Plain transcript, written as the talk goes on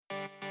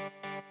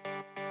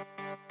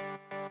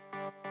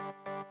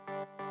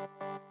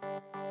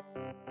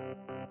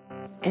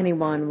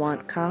Anyone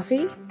want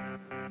coffee?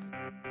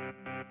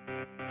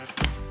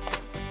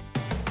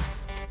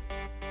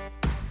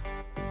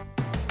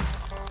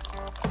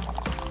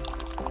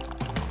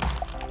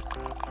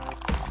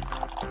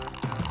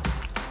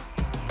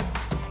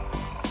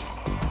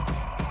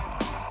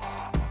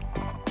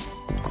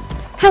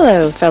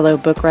 Hello, fellow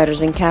book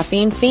writers and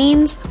caffeine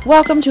fiends.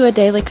 Welcome to A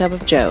Daily Cup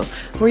of Joe,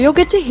 where you'll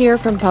get to hear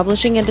from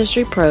publishing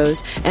industry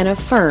pros and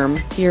affirm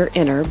your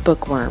inner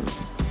bookworm.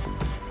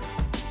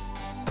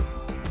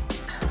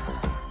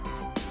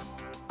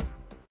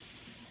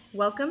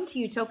 Welcome to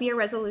Utopia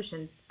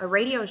Resolutions, a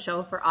radio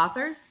show for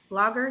authors,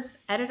 bloggers,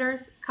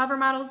 editors, cover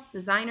models,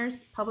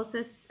 designers,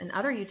 publicists, and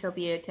other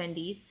Utopia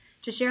attendees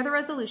to share the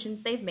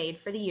resolutions they've made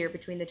for the year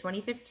between the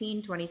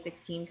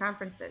 2015-2016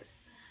 conferences.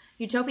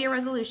 Utopia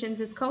Resolutions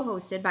is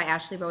co-hosted by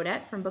Ashley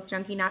Bodette from Book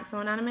Junkie Not So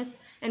Anonymous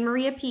and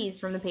Maria Pease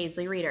from the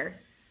Paisley Reader.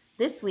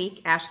 This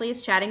week, Ashley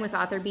is chatting with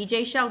author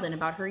BJ Sheldon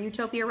about her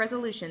Utopia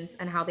resolutions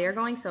and how they are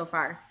going so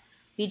far.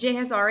 BJ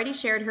has already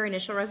shared her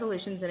initial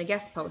resolutions in a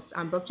guest post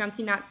on Book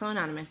Junkie Not So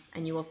Anonymous,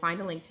 and you will find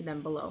a link to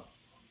them below.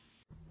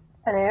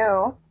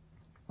 Hello.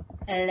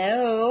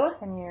 Hello.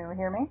 Can you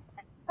hear me?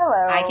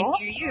 Hello. I can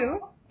hear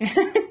you.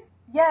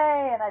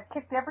 Yay! And I've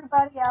kicked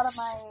everybody out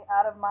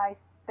of my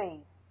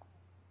space.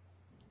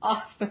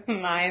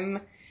 Awesome.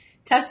 I'm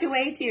tucked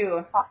away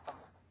too. Awesome.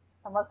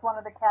 Unless one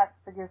of the cats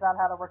figures out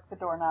how to work the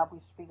doorknob, we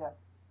should be good.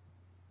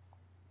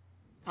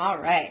 All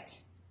right.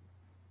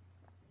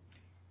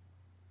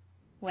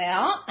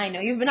 Well, I know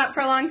you've been up for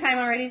a long time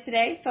already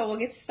today, so we'll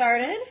get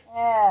started.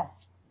 Yeah,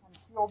 I'm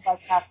fueled by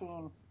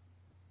caffeine.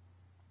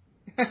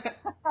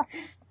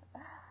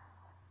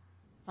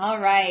 All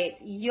right.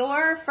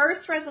 Your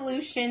first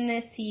resolution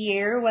this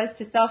year was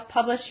to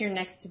self-publish your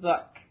next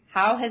book.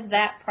 How has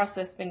that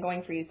process been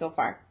going for you so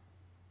far?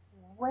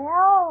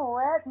 Well,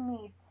 let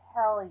me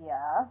tell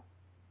you.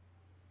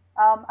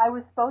 I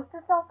was supposed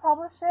to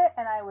self-publish it,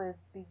 and I was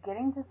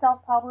beginning to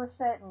self-publish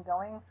it and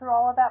going through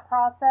all of that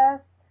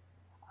process.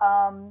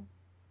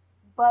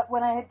 But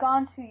when I had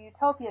gone to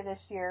Utopia this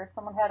year,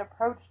 someone had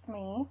approached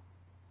me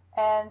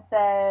and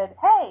said,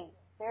 hey,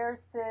 there's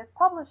this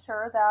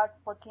publisher that's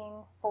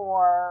looking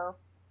for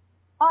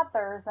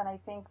authors, and I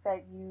think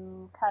that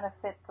you kind of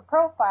fit the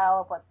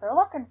profile of what they're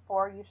looking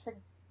for. You should,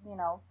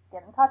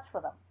 get in touch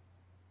with them.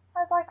 I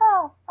was like,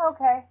 oh,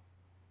 okay.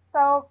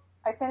 So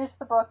I finished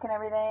the book and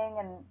everything,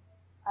 and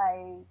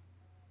I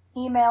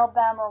emailed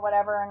them or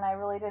whatever, and I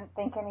really didn't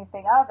think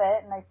anything of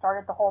it, and I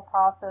started the whole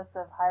process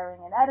of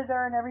hiring an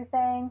editor and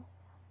everything.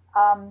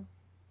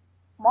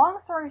 Long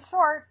story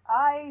short,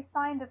 I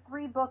signed a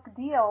 3-book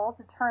deal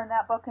to turn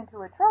that book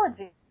into a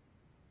trilogy.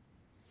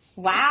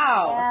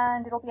 Wow.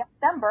 And it'll be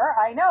December.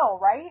 I know,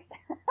 right?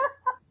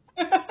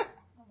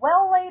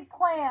 Well-laid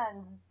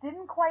plans.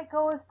 Didn't quite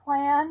go as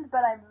planned,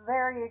 but I'm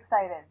very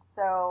excited.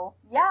 So,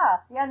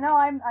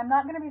 I'm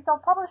not going to be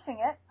self-publishing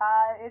it.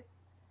 It's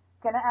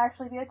going to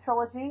actually be a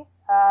trilogy.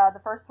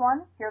 The first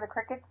one, Hear the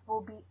Crickets,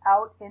 will be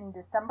out in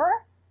December.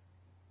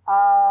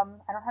 I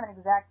don't have an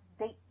exact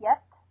date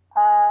yet.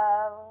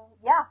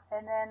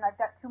 And then I've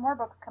got 2 more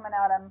books coming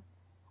out.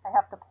 I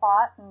have to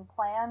plot and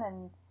plan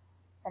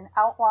and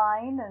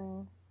outline,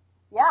 and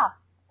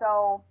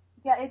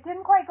it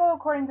didn't quite go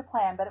according to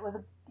plan, but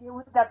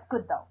that's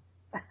good though.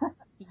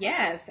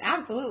 Yes,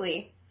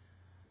 absolutely.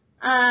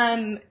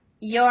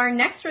 Your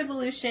next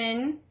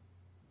resolution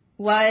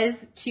was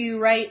to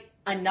write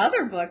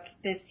another book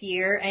this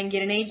year and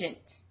get an agent.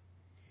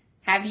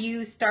 Have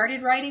you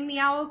started writing The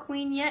Owl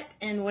Queen yet,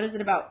 and what is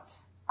it about?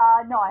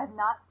 No, I have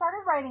not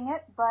started writing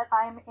it, but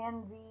I'm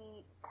in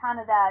the kind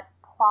of that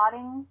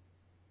plotting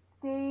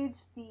stage,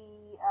 the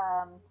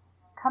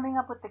coming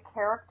up with the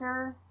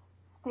characters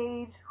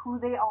stage, who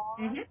they are,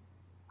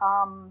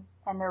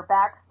 and their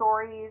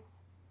backstories.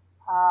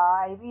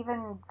 I've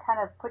even kind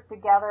of put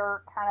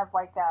together kind of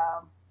like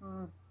a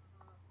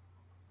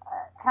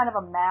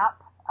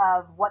map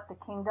of what the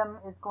kingdom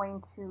is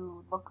going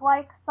to look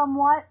like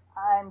somewhat.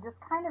 I'm just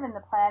kind of in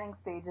the planning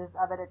stages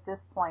of it at this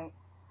point.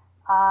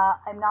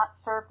 I'm not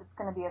sure if it's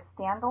going to be a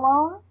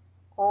standalone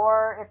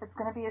or if it's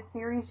going to be a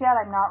series yet.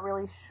 I'm not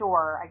really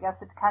sure. I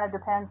guess it kind of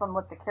depends on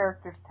what the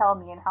characters tell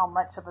me and how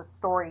much of a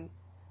story,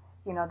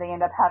 they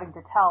end up having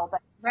to tell.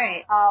 But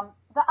right.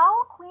 The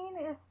Owl Queen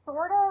is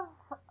sort of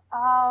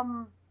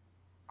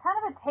kind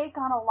of a take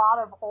on a lot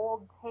of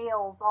old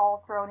tales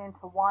all thrown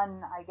into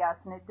one, I guess.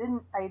 And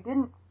I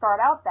didn't start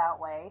out that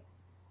way,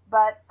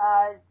 but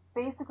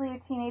basically a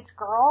teenage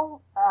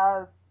girl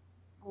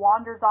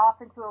wanders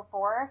off into a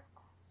forest.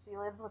 She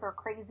lives with her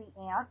crazy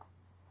aunt.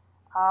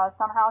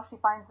 Somehow she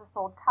finds this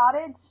old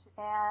cottage,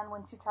 and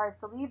when she tries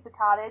to leave the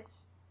cottage,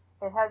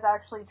 it has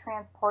actually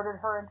transported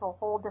her into a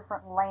whole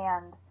different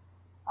land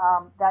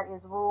that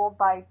is ruled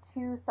by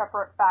 2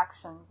 separate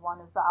factions. One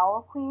is the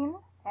Owl Queen,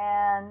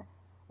 and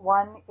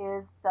one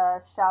is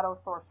the Shadow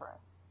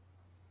Sorceress.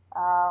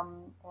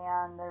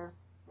 And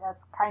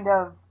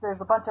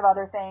there's a bunch of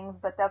other things,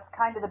 but that's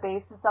kind of the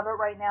basis of it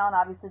right now, and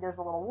obviously there's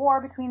a little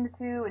war between the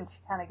 2, and she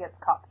kind of gets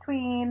caught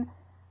between.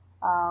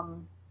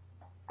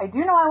 I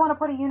do know I want to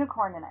put a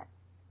unicorn in it.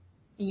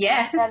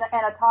 Yes. and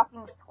a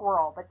talking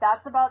squirrel. But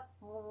that's about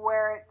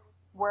where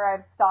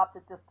I've stopped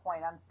at this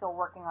point. I'm still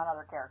working on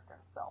other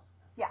characters. So,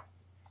 yeah.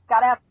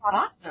 Gotta have fun.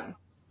 Awesome.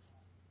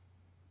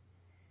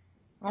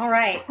 All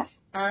right.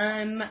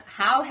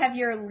 How have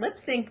your lip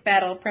sync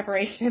battle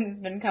preparations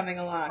been coming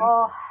along?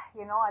 Oh,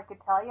 I could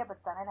tell you, but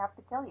then I'd have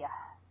to kill you.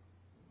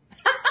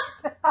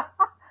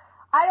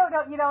 I don't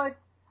know. It's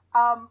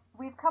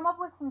we've come up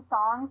with some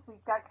songs.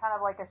 We've got kind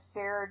of like a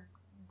shared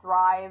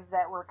drive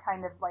that we're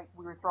kind of like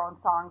we were throwing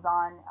songs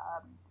on.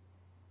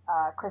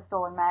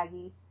 Crystal and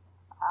Maggie.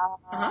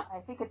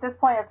 I think at this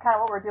point, that's kind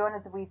of what we're doing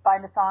is if we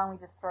find a song, we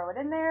just throw it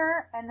in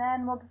there, and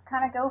then we'll just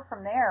kind of go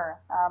from there.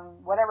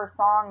 Whatever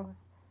songs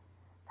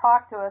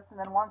talk to us, and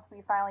then once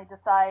we finally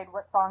decide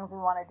what songs we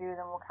want to do,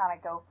 then we'll kind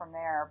of go from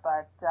there.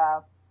 But,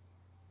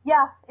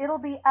 yeah, it'll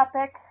be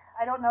epic.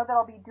 I don't know that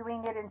I'll be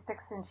doing it in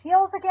 6-inch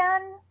heels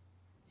again.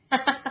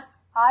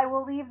 I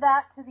will leave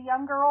that to the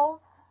young girls.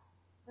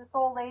 This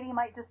old lady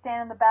might just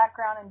stand in the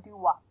background and do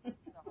what? So,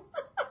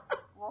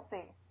 we'll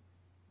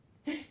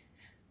see.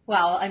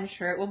 Well, I'm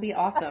sure it will be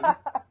awesome.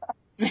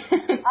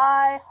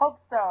 I hope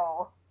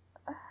so.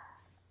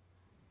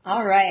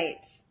 All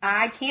right.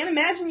 I can't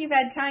imagine you've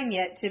had time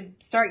yet to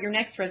start your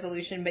next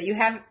resolution, but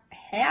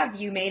have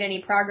you made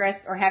any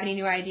progress or have any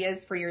new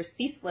ideas for your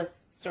ceaseless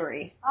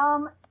story?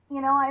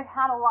 I've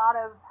had a lot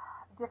of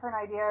different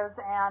ideas,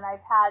 and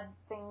I've had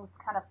things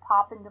kind of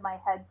pop into my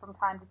head from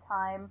time to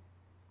time.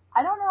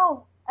 I don't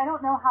know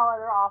how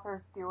other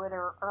authors do it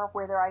or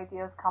where their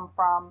ideas come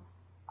from.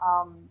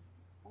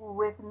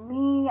 With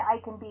me, I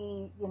can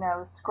be,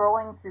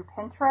 scrolling through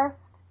Pinterest,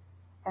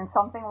 and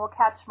something will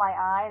catch my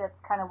eye. That's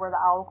kind of where the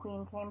Owl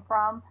Queen came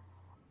from.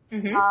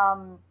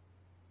 Mm-hmm.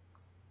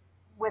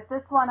 With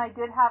this one, I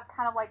did have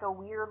kind of like a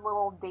weird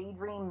little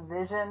daydream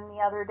vision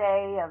the other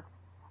day of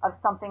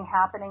something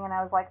happening, and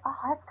I was like, oh,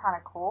 that's kind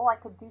of cool. I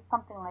could do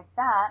something like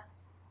that.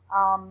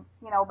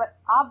 But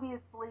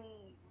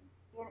obviously,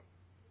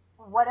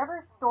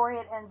 whatever story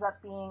it ends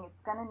up being,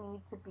 it's going to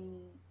need to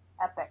be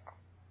epic.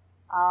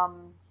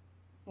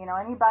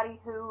 Anybody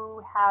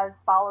who has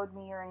followed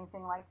me or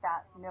anything like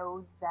that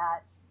knows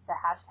that the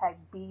hashtag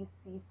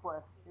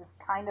 #BeCeaseless is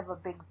kind of a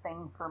big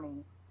thing for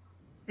me.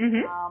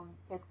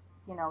 Mm-hmm. It's,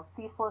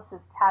 Ceaseless is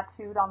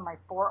tattooed on my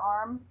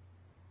forearm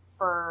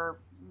for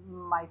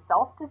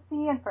myself to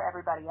see and for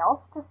everybody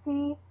else to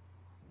see.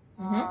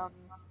 Mm-hmm.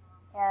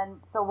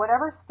 And so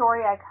whatever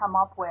story I come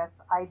up with,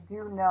 I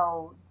do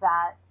know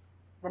that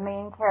the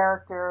main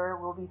character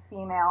will be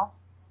female.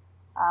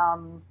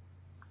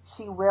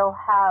 She will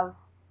have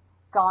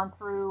gone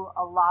through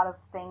a lot of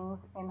things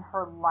in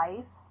her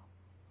life,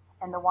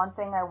 and the one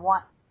thing I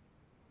want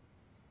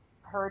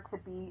her to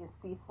be is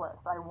ceaseless.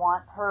 I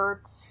want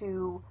her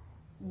to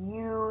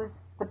use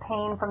the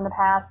pain from the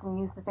past and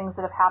use the things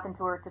that have happened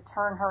to her to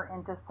turn her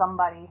into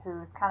somebody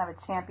who's kind of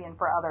a champion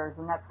for others,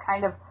 and that's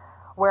kind of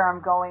where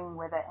I'm going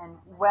with it. And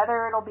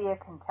whether it'll be a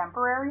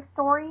contemporary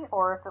story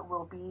or if it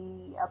will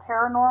be a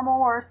paranormal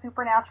or a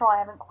supernatural, I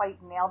haven't quite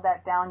nailed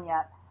that down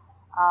yet.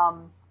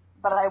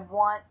 But I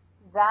want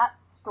that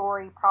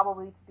story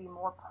probably to be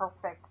more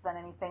perfect than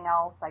anything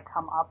else I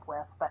come up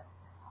with. But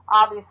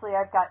obviously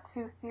I've got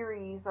 2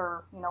 series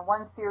or,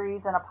 one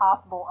series and a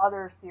possible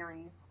other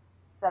series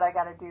that I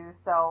got to do.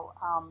 So,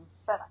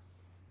 but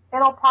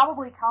it'll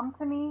probably come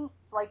to me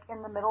like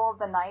in the middle of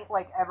the night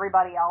like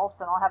everybody else,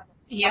 and I'll have to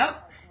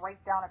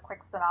write down a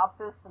quick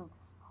synopsis, and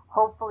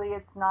hopefully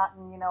it's not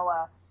in,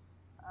 a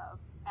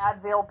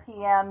Advil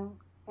PM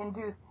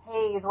induced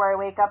haze where I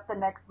wake up the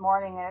next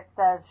morning and it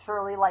says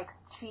Shirley likes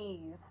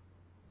cheese.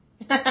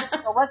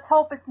 So let's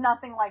hope it's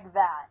nothing like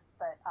that.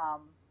 But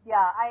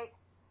yeah,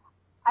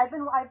 I've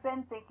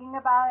been thinking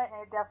about it,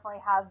 and it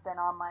definitely has been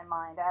on my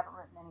mind. I haven't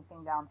written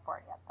anything down for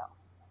it yet, though.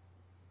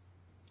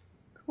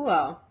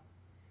 Cool.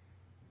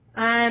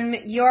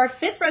 Your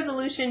 5th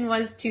resolution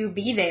was to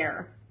be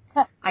there.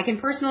 I can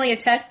personally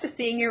attest to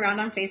seeing you around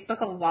on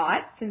Facebook a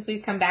lot since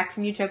we've come back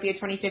from Utopia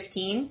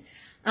 2015.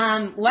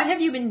 What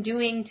have you been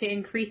doing to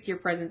increase your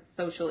presence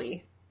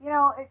socially?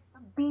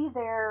 Be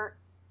there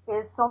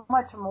is so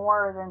much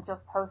more than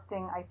just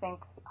posting, I think,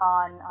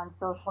 on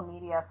social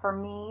media. For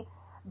me,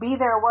 be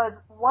there was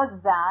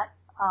that,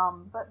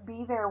 but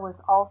be there was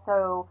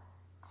also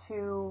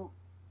to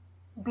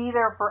be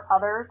there for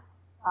others,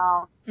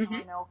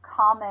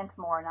 comment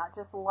more, not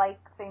just like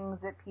things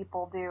that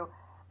people do,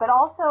 but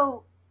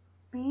also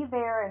be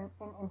there and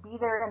be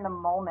there in the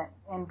moment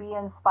and be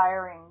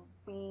inspiring,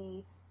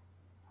 be,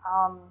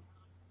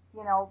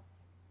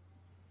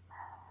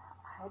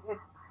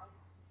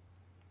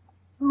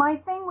 my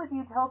thing with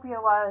Utopia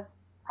was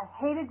I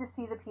hated to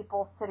see the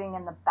people sitting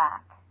in the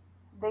back.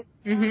 They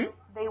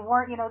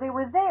weren't, they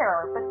were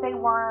there, but they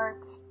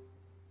weren't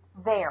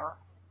there,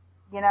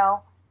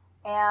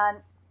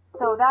 and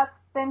so that's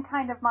been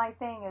kind of my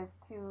thing is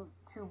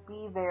to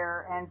be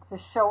there and to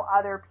show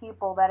other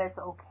people that it's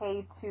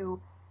okay to,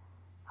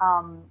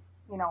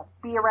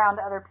 be around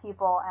other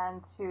people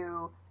and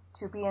to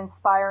be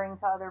inspiring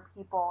to other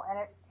people.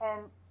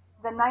 And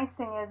the nice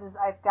thing is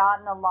I've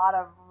gotten a lot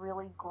of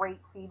really great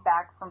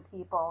feedback from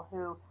people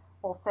who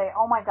will say,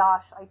 oh my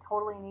gosh, I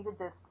totally needed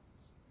this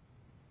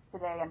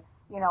today, and,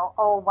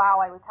 oh wow,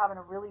 I was having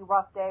a really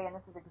rough day and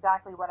this is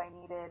exactly what I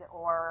needed,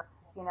 or,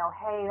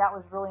 hey, that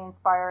was really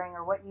inspiring,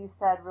 or what you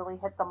said really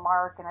hit the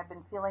mark and I've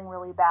been feeling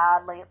really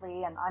bad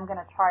lately and I'm going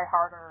to try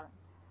harder.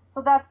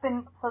 So that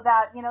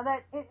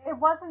it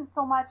wasn't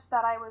so much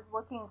that I was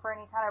looking for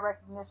any kind of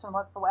recognition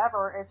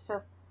whatsoever. It's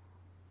just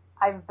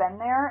I've been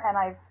there and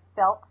I've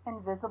felt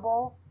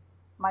invisible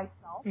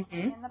myself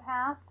in the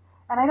past,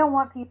 and I don't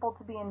want people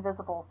to be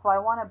invisible. So I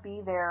want to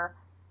be there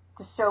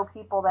to show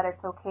people that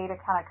it's okay to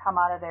kind of come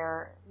out of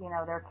their,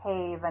 their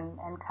cave and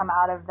come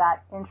out of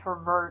that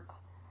introvert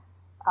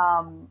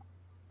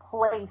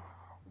place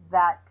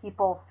that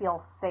people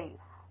feel safe.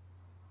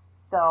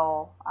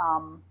 So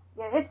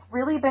it's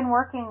really been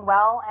working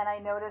well, and I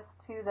noticed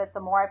too that the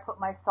more I put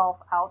myself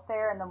out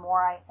there and the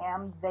more I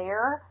am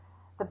there,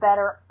 the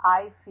better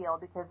I feel,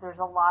 because there's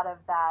a lot of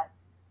that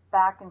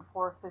back and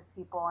forth with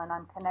people, and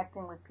I'm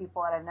connecting with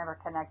people that I've never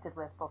connected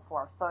with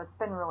before. So it's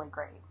been really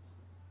great.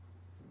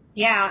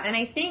 Yeah, and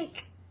I think,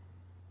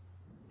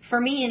 for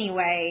me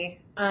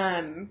anyway,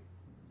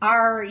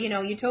 our,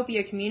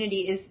 Utopia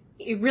community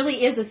it really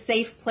is a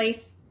safe place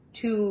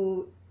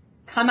to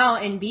come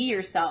out and be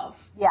yourself.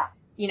 Yeah.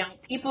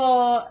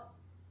 People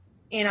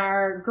in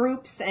our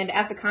groups and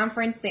at the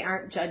conference, they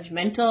aren't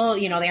judgmental.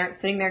 They aren't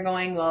sitting there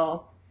going,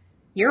 well,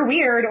 you're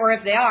weird, or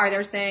if they are,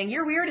 they're saying,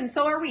 you're weird and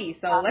so are we,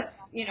 so let's,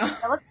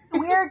 let's be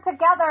weird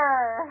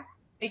together.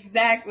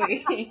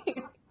 Exactly.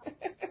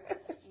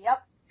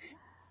 Yep.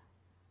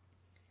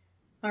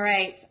 All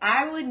right.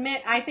 I will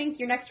admit, I think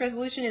your next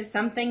resolution is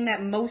something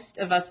that most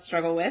of us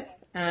struggle with.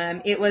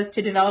 It was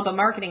to develop a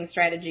marketing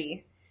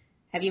strategy.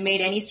 Have you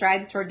made any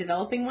strides toward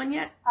developing one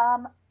yet?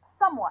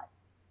 Somewhat.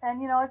 And,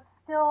 it's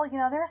still,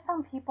 there are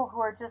some people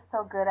who are just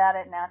so good at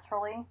it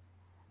naturally.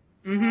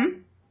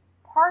 Mm-hmm.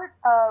 Part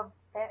of,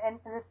 and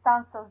this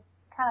sounds so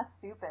kind of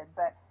stupid,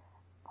 but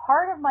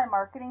part of my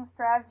marketing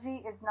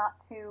strategy is not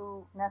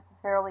to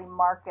necessarily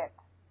market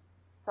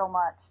so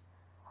much.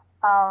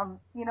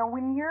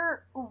 When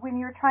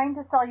you're trying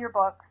to sell your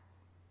books,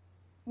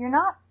 you're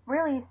not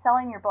really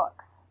selling your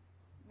books.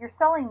 You're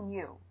selling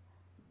you.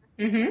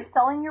 Mm-hmm. You're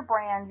selling your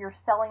brand. You're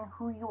selling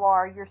who you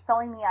are. You're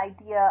selling the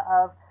idea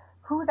of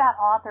who that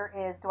author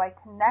is. Do I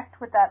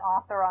connect with that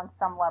author on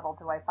some level?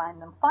 Do I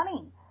find them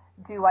funny?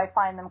 Do I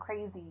find them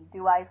crazy?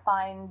 Do I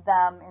find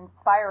them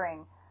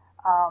inspiring?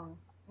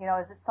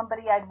 Is it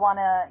somebody I'd want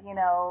to,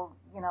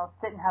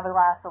 sit and have a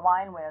glass of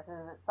wine with?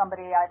 Is it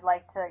somebody I'd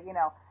like to,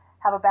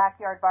 have a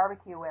backyard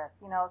barbecue with?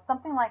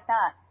 Something like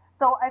that.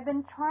 So I've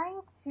been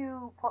trying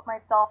to put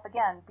myself,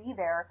 again, be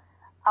there,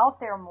 out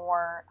there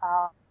more,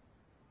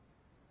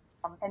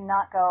 and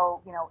not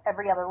go,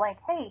 every other link.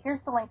 Hey, here's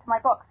the link to my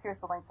books. Here's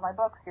the link to my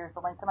books. Here's the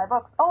link to my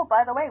books. Oh,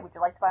 by the way, would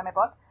you like to buy my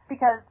book?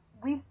 Because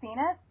we've seen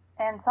it,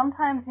 and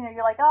sometimes,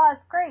 you're like, oh,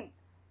 it's great,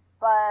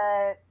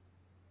 but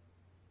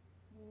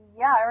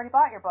yeah, I already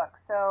bought your book,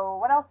 so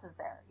what else is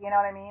there? You know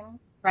what I mean?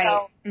 Right.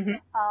 So,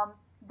 mm-hmm.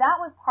 That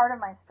was part of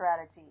my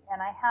strategy,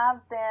 and I have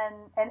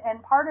been,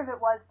 and part of it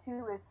was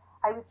too, is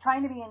I was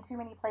trying to be in too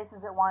many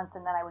places at once,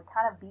 and then I would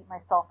kind of beat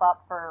myself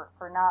up for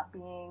not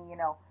being,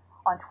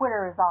 on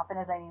Twitter as often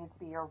as I needed to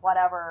be or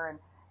whatever, and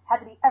had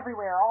to be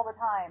everywhere all the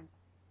time.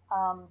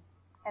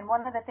 And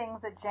one of the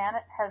things that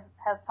Janet has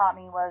taught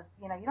me was,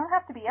 you don't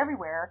have to be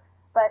everywhere,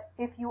 but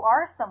if you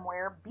are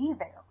somewhere, be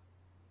there.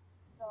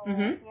 So,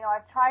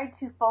 I've tried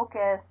to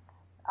focus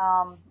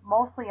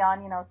mostly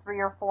on, 3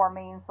 or 4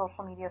 main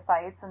social media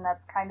sites, and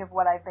that's kind of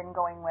what I've been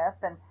going with.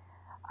 And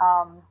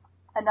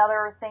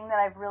another thing that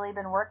I've really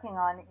been working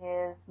on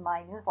is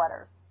my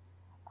newsletters.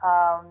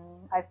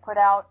 I've put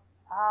out,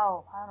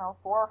 4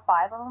 or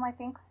 5 of them, I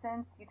think,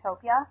 since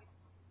Utopia.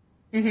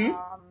 Mm-hmm.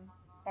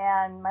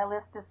 And my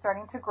list is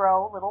starting to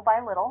grow little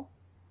by little.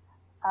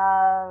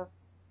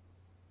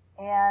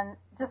 And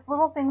just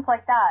little things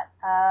like that.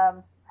 I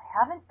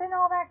haven't been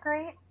all that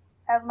great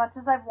as much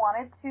as I've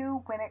wanted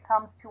to when it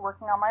comes to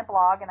working on my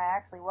blog, and I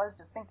actually was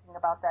just thinking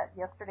about that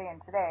yesterday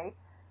and today,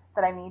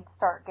 that I need to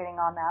start getting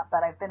on that.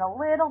 But I've been a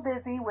little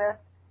busy with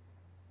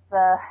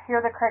the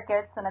Hear the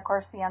Crickets and, of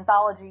course, the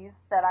anthologies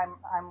that I'm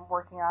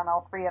working on,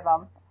 all 3 of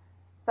them.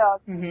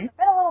 So mm-hmm. I've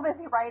been a little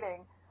busy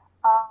writing.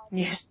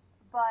 Yeah.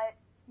 But,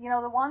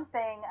 the one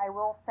thing I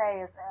will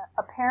say is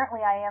apparently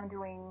I am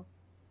doing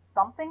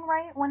something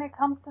right when it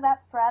comes to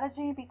that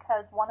strategy,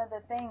 because one of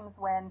the things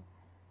when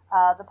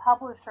the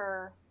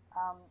publisher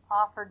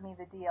offered me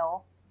the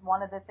deal,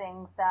 one of the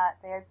things that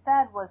they had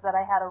said was that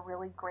I had a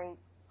really great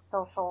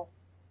social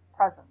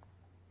presence,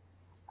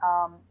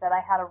 that I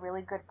had a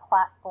really good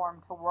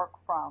platform to work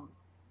from,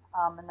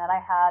 and that I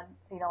had,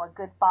 a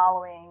good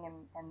following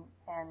and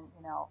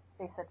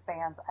they said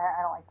fans.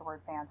 I don't like the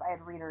word fans. I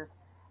had readers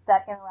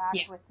that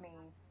interact with me,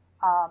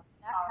 that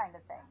kind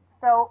of thing.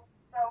 So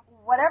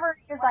whatever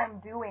it is I'm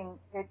doing,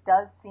 it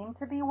does seem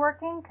to be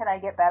working. Can I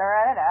get better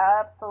at it?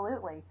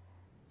 Absolutely.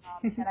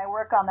 And I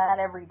work on that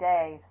every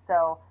day.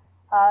 So,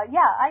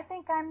 I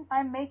think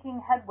I'm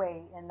making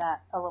headway in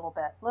that a little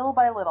bit, little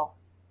by little.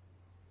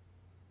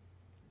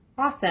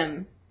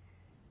 Awesome.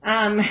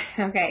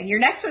 Okay, your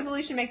next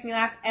resolution makes me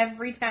laugh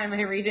every time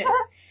I read it.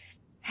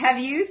 Have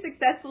you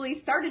successfully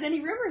started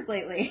any rumors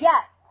lately?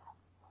 Yes.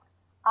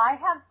 I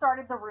have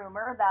started the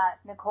rumor that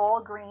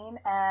Nicole Green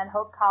and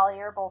Hope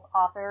Collier, both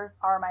authors,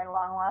 are my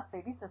long-lost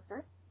baby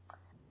sisters.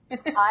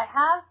 I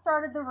have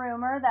started the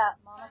rumor that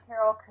Mama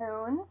Carol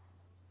Coons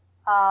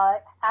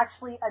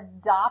actually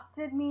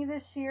adopted me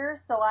this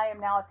year, so I am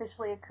now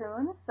officially a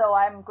Coons, so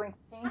I'm going to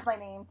change my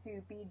name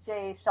to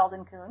BJ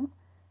Sheldon Coons.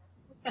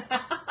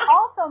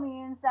 Also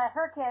means that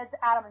her kids,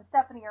 Adam and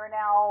Stephanie, are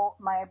now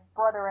my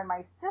brother and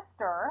my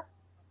sister,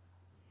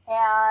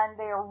 and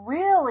they are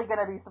really going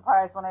to be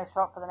surprised when I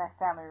show up for the next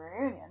family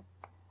reunion.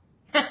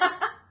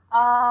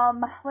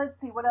 Let's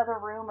see, what other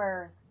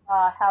rumors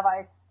have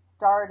I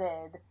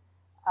started?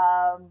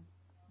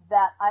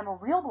 That I'm a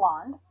real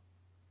blonde.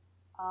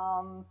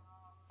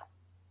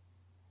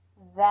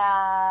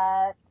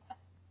 That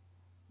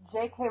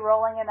J.K.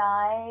 Rowling and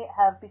I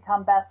have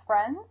become best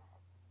friends.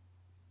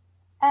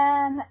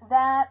 And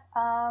that,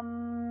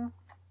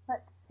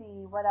 let's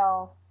see, what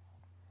else?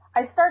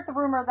 I start the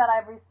rumor that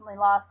I've recently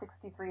lost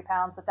 63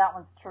 pounds, but that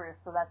one's true,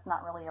 so that's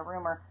not really a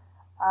rumor.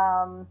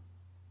 And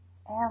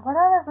what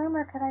other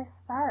rumor could I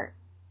start?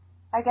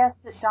 I guess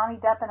that Johnny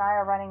Depp and I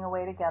are running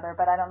away together,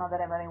 but I don't know that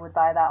anybody would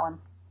buy that one.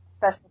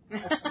 Especially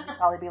because they'd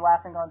probably be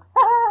laughing going,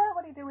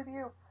 what do you do with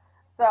you?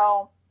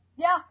 So,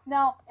 yeah,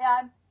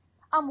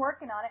 I'm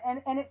working on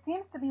it. And it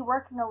seems to be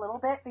working a little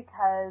bit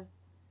because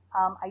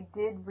I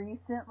did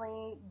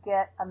recently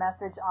get a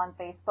message on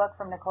Facebook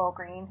from Nicole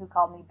Green who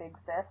called me Big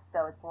Sis,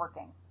 so it's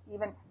working.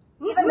 Even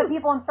the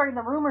people I'm starting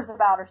the rumors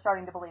about are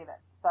starting to believe it.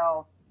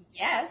 So,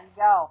 yes. There you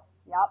go.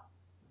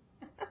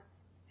 Yep.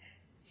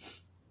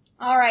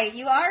 All right,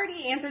 you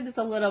already answered this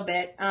a little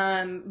bit,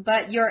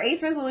 but your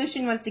 8th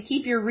resolution was to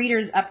keep your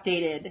readers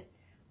updated.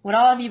 What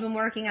all have you been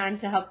working on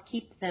to help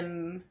keep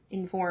them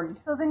informed?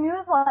 So the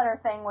newsletter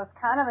thing was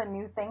kind of a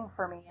new thing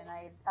for me, and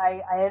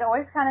I had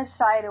always kind of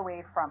shied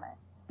away from it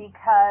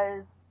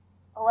because,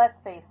 let's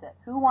face it,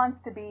 who wants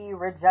to be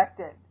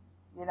rejected?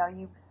 You know,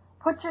 you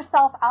put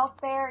yourself out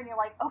there and you're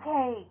like,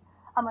 okay,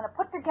 I'm going to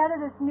put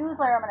together this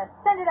newsletter, I'm going to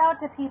send it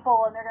out to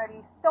people, and they're going to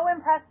be so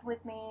impressed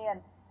with me,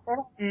 and they're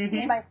going to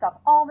read my stuff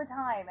all the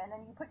time. And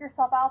then you put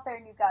yourself out there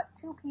and you've got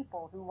 2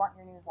 people who want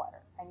your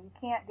newsletter, and you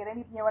can't get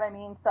any, you know what I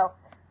mean? So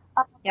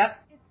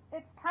yep.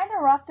 It's kind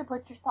of rough to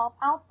put yourself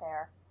out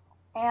there.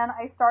 And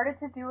I started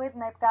to do it,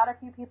 and I've got a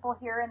few people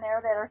here and there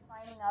that are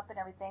signing up and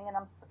everything,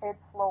 and it's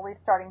slowly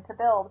starting to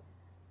build.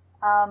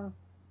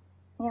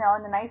 You know,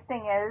 and the nice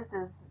thing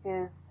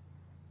is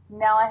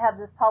now I have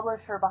this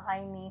publisher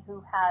behind me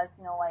who has,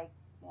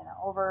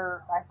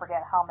 over, I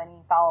forget how many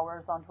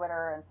followers on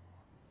Twitter, and,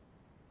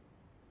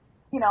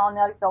 and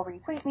they'll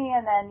retweet me,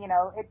 and then,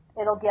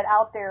 it'll get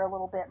out there a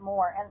little bit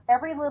more. And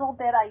every little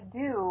bit I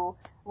do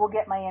will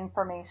get my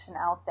information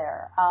out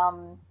there.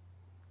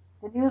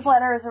 The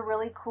newsletter is a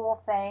really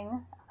cool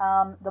thing.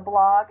 The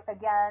blog,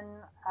 again,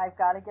 I've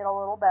got to get a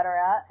little better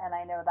at, and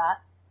I know that.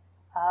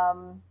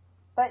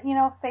 But,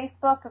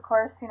 Facebook, of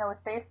course,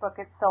 with Facebook,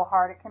 it's so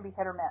hard. It can be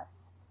hit or miss.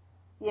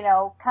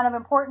 Kind of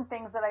important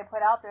things that I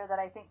put out there that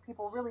I think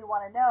people really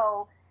want to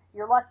know.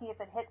 You're lucky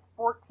if it hits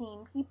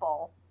 14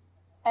 people.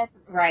 And,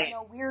 right.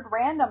 Weird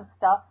random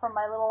stuff from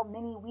my little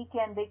mini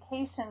weekend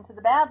vacation to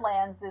the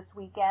Badlands this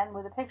weekend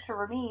with a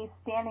picture of me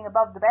standing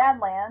above the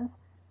Badlands,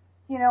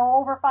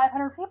 over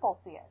 500 people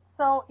see it.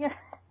 So,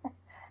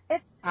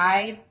 it's...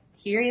 I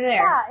hear you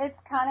there. Yeah, it's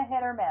kind of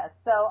hit or miss.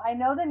 So I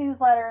know the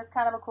newsletter is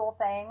kind of a cool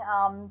thing.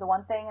 The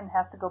one thing, and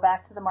has to go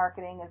back to the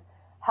marketing, is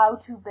how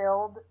to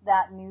build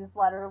that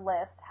newsletter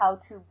list, how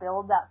to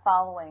build that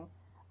following.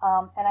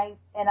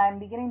 And I'm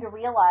beginning to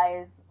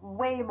realize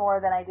way more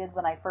than I did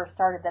when I first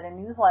started that a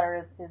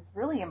newsletter is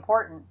really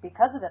important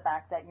because of the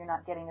fact that you're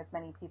not getting as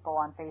many people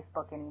on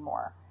Facebook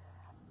anymore.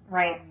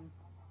 Right.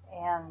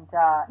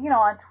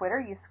 On Twitter,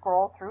 you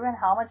scroll through, and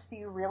how much do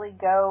you really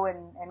go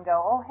and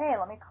go, oh, hey,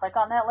 let me click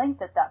on that link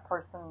that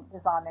person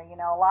is on there.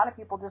 A lot of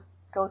people just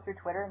go through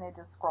Twitter and they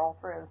just scroll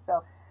through.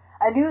 So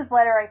a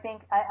newsletter, I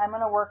think I'm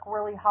going to work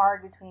really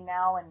hard between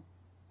now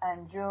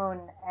and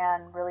June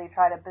and really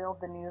try to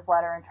build the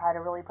newsletter and try to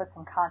really put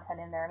some content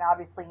in there. And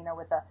obviously,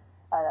 with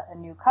a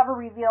new cover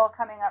reveal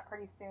coming up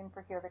pretty soon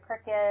for Hear the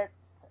Crickets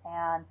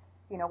and,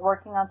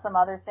 working on some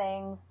other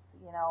things,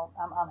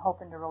 I'm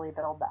hoping to really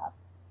build that.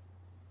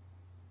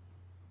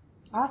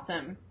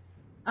 Awesome.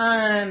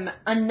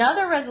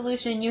 Another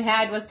resolution you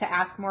had was to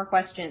ask more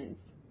questions,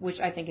 which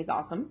I think is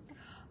awesome.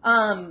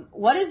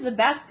 What is the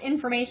best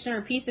information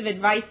or piece of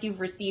advice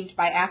you've received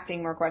by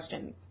asking more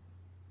questions?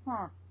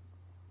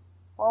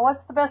 Well,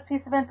 what's the best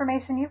piece of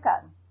information you've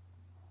gotten?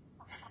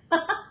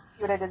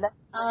 See what I did there?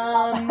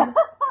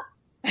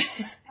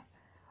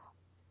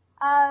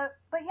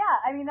 But yeah,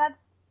 I mean, that's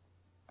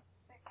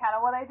kind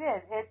of what I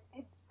did.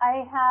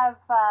 I have,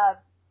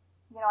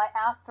 I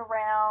asked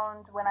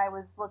around when I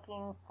was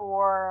looking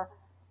for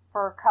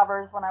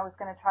covers, when I was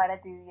going to try to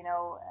do,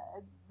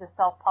 the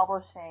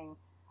self-publishing.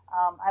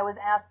 I was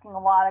asking a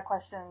lot of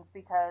questions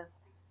because,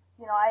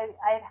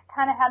 I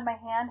kind of had my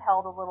hand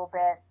held a little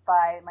bit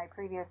by my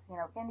previous,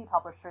 indie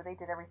publisher. They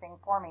did everything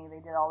for me. They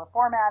did all the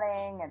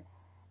formatting and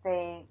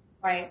they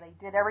they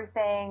did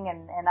everything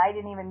and I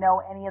didn't even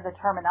know any of the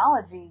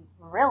terminology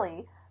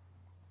really.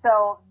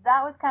 So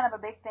that was kind of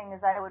a big thing is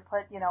I would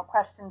put,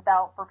 questions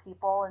out for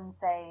people and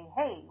say,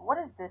 hey, what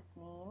does this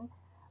mean?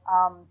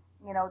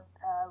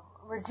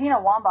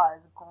 Regina Wamba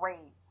is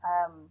great.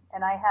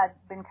 And I had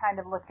been kind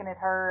of looking at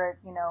her,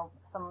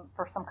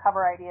 for some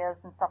cover ideas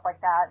and stuff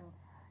like that. And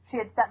she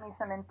had sent me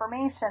some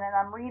information and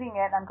I'm reading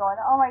it and I'm going,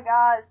 oh my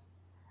gosh,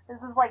 this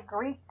is like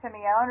Greek to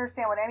me. I don't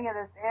understand what any of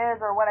this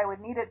is or what I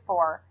would need it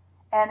for.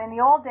 And in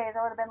the old days, I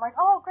would have been like,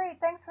 oh, great,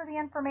 thanks for the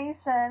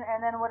information, and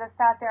then would have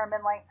sat there and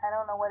been like, I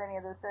don't know what any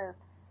of this is.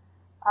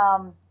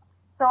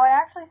 So I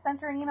actually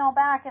sent her an email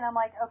back, and I'm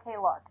like, okay,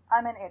 look,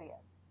 I'm an idiot.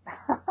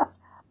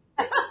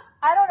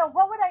 I don't know,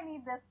 what would I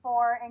need this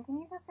for, and can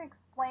you just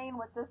explain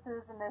what this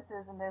is and this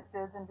is and this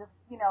is, and just,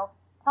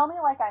 tell me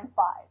like I'm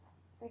 5.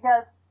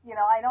 Because,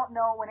 I don't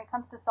know, when it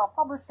comes to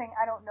self-publishing,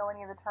 I don't know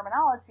any of the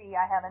terminology.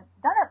 I haven't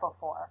done it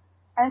before.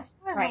 And she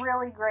was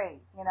really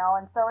great,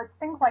 and so it's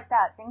things like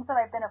that, things that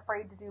I've been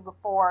afraid to do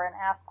before and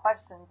ask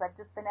questions. I've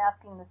just been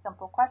asking the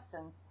simple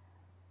questions.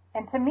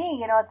 And to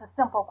me, it's a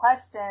simple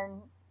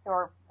question,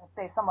 or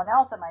say someone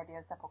else it might be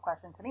a simple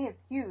question. To me, it's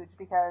huge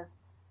because,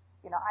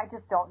 I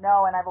just don't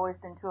know, and I've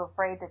always been too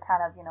afraid to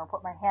kind of,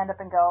 put my hand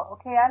up and go,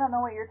 okay, I don't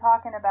know what you're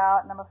talking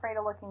about, and I'm afraid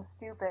of looking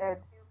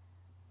stupid.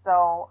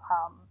 So,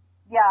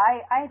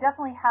 I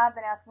definitely have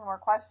been asking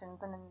more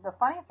questions. And the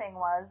funny thing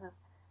was,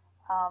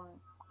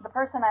 the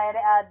person I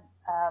had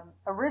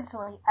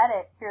originally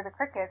edit Hear the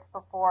Crickets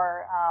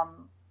before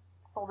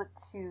sold it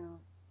to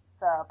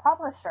the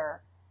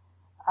publisher,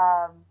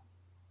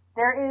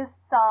 there is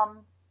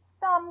some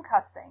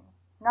cussing,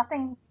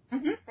 nothing,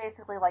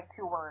 basically like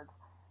 2 words,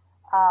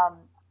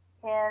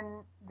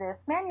 in this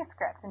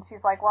manuscript. And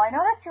she's like, well, I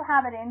noticed you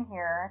have it in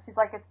here. She's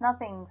like, it's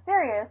nothing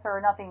serious or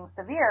nothing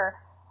severe,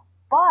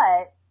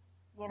 but,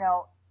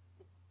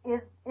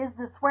 is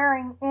the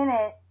swearing in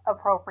it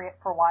appropriate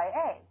for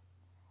YA?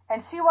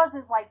 And she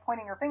wasn't like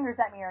pointing her fingers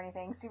at me or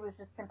anything. She was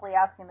just simply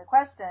asking the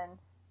question,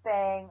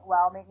 saying,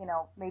 well,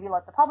 maybe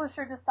let the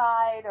publisher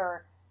decide,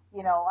 or,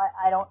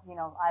 I don't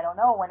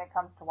know when it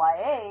comes to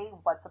YA,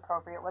 what's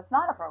appropriate, what's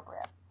not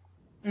appropriate.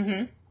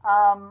 And,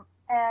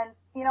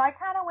 I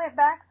kind of went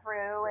back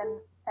through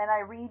and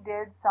I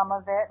redid some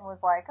of it and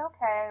was like,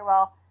 okay,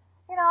 well,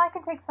 I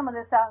can take some of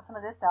this out and some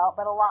of this out,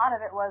 but a lot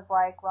of it was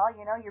like, well,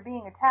 you're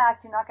being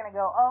attacked. You're not going to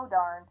go, oh,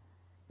 darn,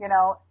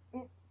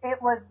 it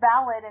was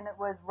valid and it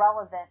was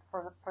relevant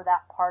for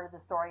that part of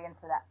the story and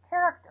for that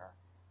character.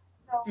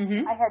 So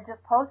I had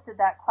just posted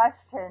that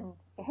question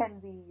in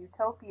the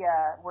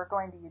Utopia, We're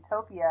Going to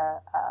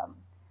Utopia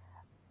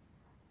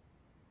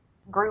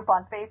group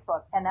on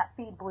Facebook, and that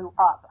feed blew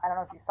up. I don't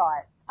know if you saw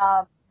it,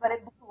 but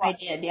it blew up. I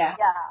did, yeah.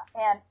 Yeah,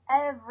 and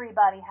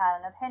everybody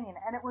had an opinion,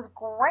 and it was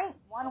great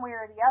one way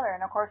or the other.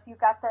 And of course,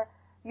 you've got the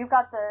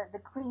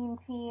clean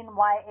teen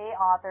YA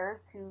authors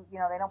who,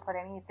 they don't put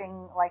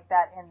anything like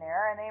that in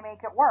there and they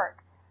make it work.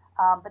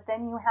 But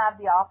then you have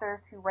the authors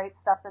who write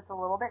stuff that's a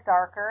little bit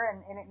darker and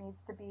it needs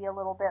to be a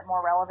little bit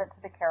more relevant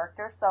to the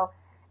character. So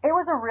it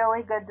was a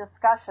really good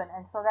discussion.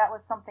 And so that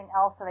was something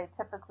else that I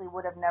typically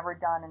would have never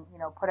done and,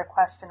 put a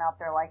question out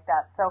there like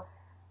that. So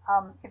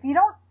if you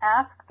don't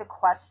ask the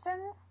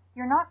questions,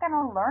 you're not going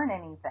to learn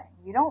anything.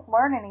 You don't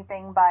learn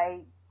anything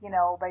by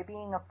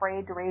being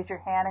afraid to raise your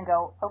hand and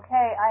go,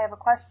 okay, I have a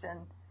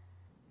question.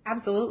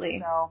 Absolutely.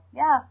 So,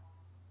 yeah,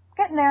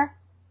 getting there.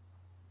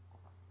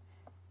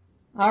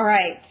 All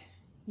right.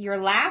 Your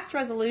last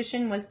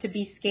resolution was to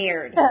be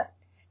scared.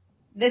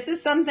 This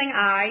is something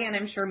I, and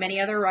I'm sure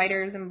many other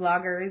writers and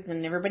bloggers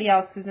and everybody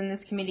else who's in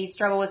this community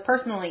struggle with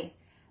personally.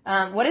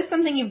 What is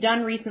something you've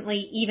done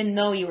recently even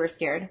though you were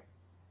scared?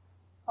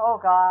 Oh,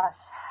 gosh.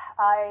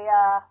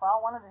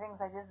 One of the things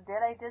I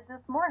did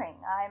this morning.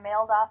 I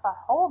mailed off a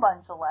whole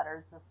bunch of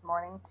letters this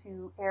morning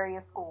to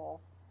area schools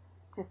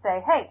to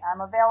say, hey,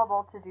 I'm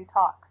available to do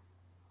talks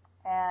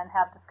and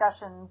have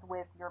discussions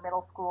with your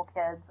middle school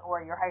kids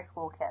or your high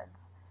school kids.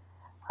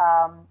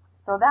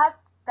 So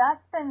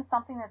that's been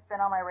something that's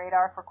been on my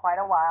radar for quite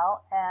a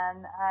while,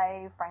 and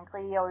I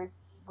frankly always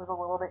was a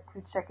little bit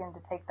too chicken to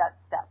take that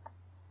step.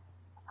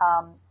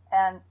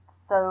 And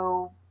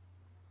so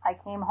I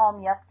came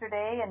home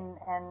yesterday and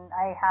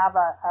I have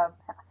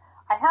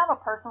a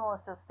personal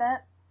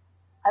assistant.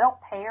 I don't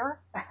pay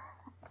her.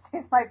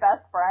 She's my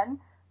best friend,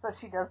 so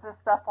she does this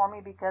stuff for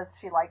me because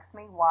she likes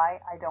me. Why?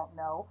 I don't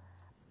know.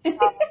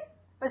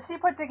 But she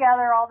put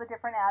together all the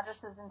different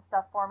addresses and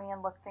stuff for me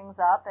and looked things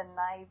up, and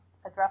I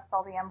addressed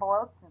all the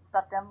envelopes and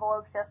stuffed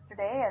envelopes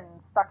yesterday and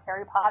stuck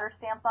Harry Potter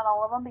stamps on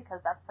all of them because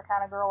that's the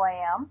kind of girl I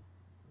am.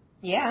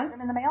 Yeah. I put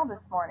them in the mail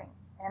this morning,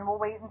 and we'll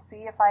wait and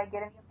see if I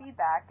get any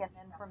feedback, and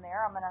then from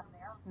there I'm going to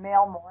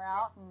mail more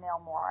out, and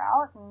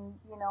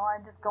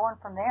I'm just going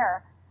from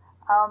there.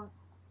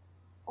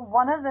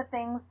 One of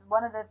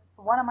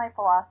my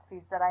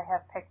philosophies that I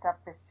have picked up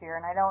this year,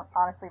 and I don't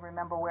honestly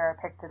remember where I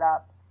picked it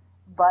up,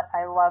 but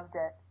I loved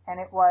it, and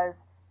it was,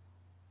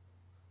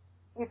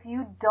 if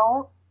you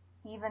don't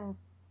even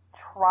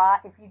try,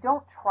 if you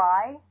don't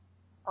try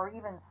or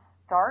even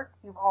start,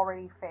 you've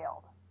already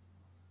failed.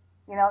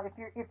 You know,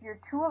 if you're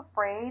too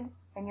afraid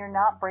and you're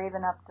not brave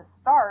enough to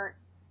start,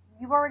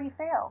 you've already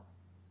failed.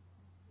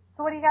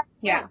 So what do you got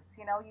to do?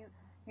 You know,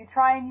 you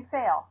try and you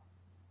fail.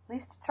 At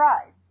least you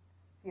tried.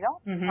 If you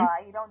don't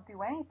try, you don't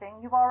do anything,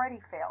 you've already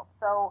failed.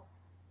 So,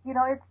 you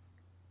know,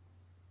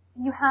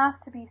 you have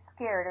to be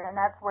scared, and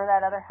that's where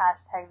that other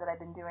hashtag that I've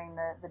been doing,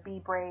 the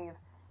Be Brave,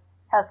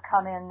 has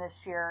come in this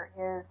year,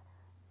 is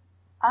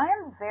I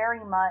am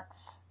very much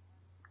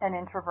an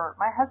introvert.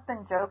 My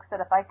husband jokes that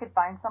if I could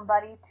find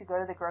somebody to go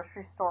to the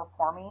grocery store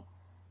for me,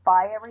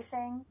 buy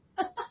everything,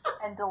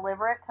 and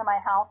deliver it to my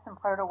house and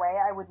put it away,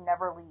 I would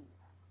never leave.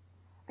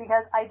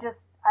 Because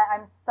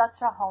I'm such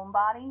a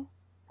homebody.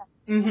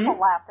 People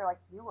laugh. They're like,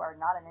 you are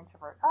not an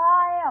introvert. Oh,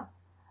 I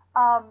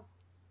am.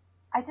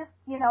 I just,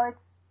 you know,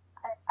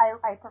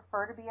 I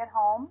prefer to be at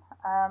home.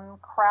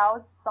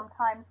 Crowds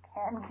sometimes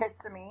can get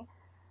to me.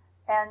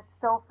 And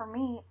so for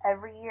me,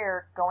 every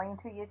year going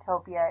to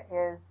Utopia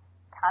is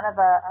kind of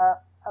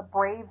a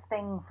brave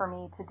thing for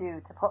me to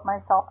do, to put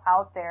myself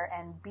out there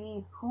and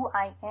be who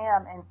I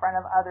am in front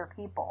of other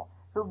people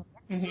who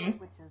get me,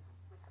 which is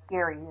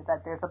scary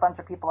that there's a bunch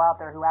of people out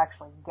there who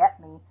actually get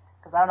me,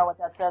 because I don't know what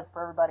that says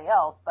for everybody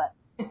else, but...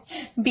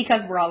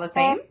 Because we're all the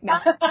same? No.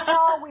 We're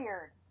all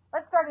weird.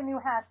 Let's start a new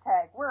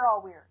hashtag. We're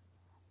all weird.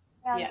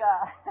 And,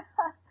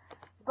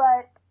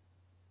 but,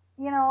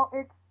 you know,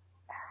 it's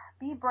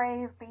be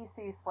brave, be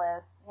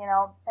ceaseless. You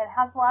know, it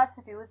has a lot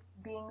to do with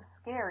being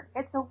scared.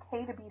 It's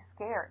okay to be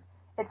scared.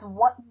 It's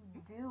what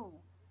you do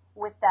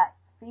with that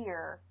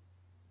fear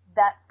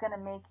that's going to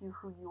make you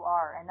who you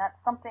are. And that's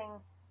something,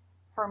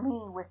 for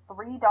me, with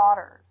 3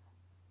 daughters,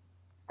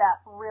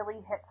 that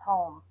really hits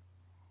home.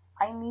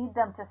 I need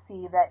them to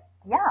see that,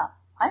 yeah,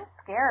 I'm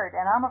scared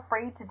and I'm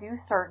afraid to do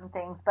certain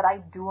things, but I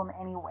do them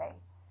anyway.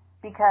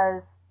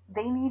 Because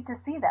they need to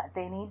see that.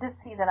 They need to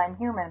see that I'm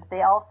human, but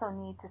they also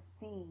need to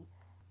see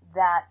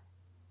that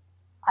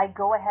I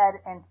go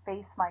ahead and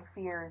face my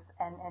fears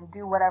and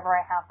do whatever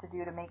I have to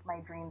do to make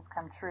my dreams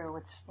come true,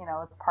 which, you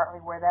know, is partly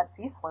where that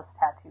ceaseless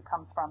tattoo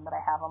comes from that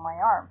I have on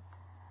my arm.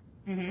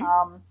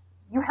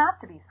 You have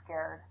to be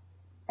scared.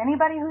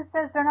 Anybody who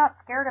says they're not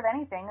scared of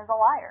anything is a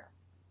liar.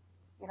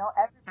 You know,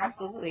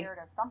 everybody's scared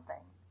of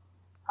something.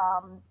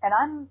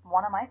 And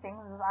one of my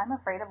things is I'm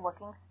afraid of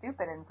looking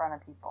stupid in front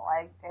of people.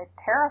 It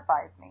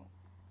terrifies me.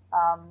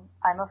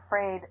 I'm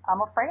afraid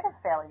of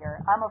failure.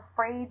 I'm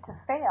afraid to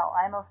fail.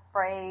 I'm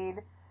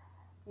afraid,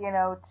 you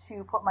know,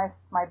 to put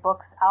my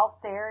books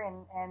out there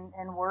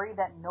and worry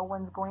that no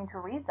one's going to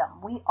read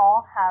them. We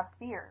all have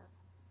fears.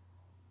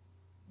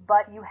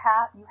 But you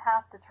have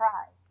to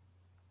try.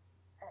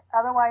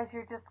 Otherwise,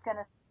 you're just going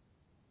to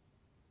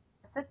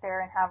sit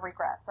there and have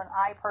regrets. And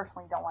I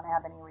personally don't want to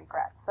have any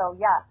regrets. So,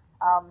 yeah,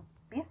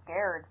 be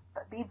scared,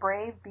 but be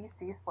brave, be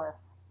ceaseless.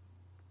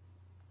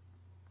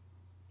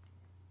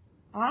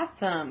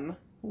 Awesome.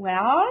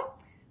 Well,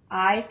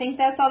 I think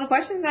that's all the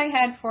questions I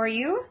had for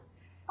you.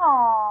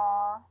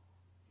 Aww.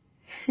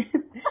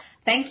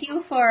 Thank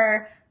you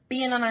for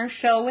being on our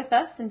show with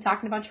us and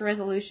talking about your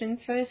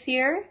resolutions for this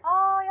year.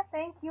 Oh, yeah,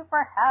 thank you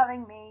for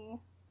having me.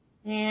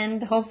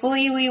 And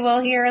hopefully we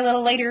will hear a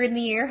little later in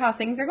the year how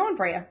things are going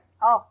for you.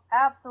 Oh,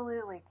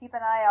 absolutely. Keep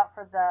an eye out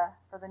for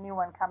the new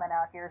one coming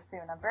out here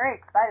soon. I'm very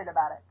excited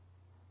about it.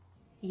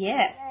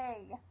 Yes.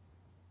 Yay.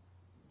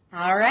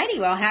 All righty.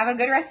 Well, have a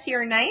good rest of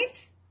your night.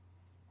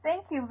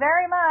 Thank you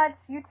very much.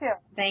 You too.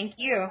 Thank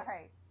you. All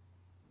right.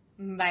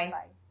 Bye.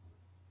 Bye.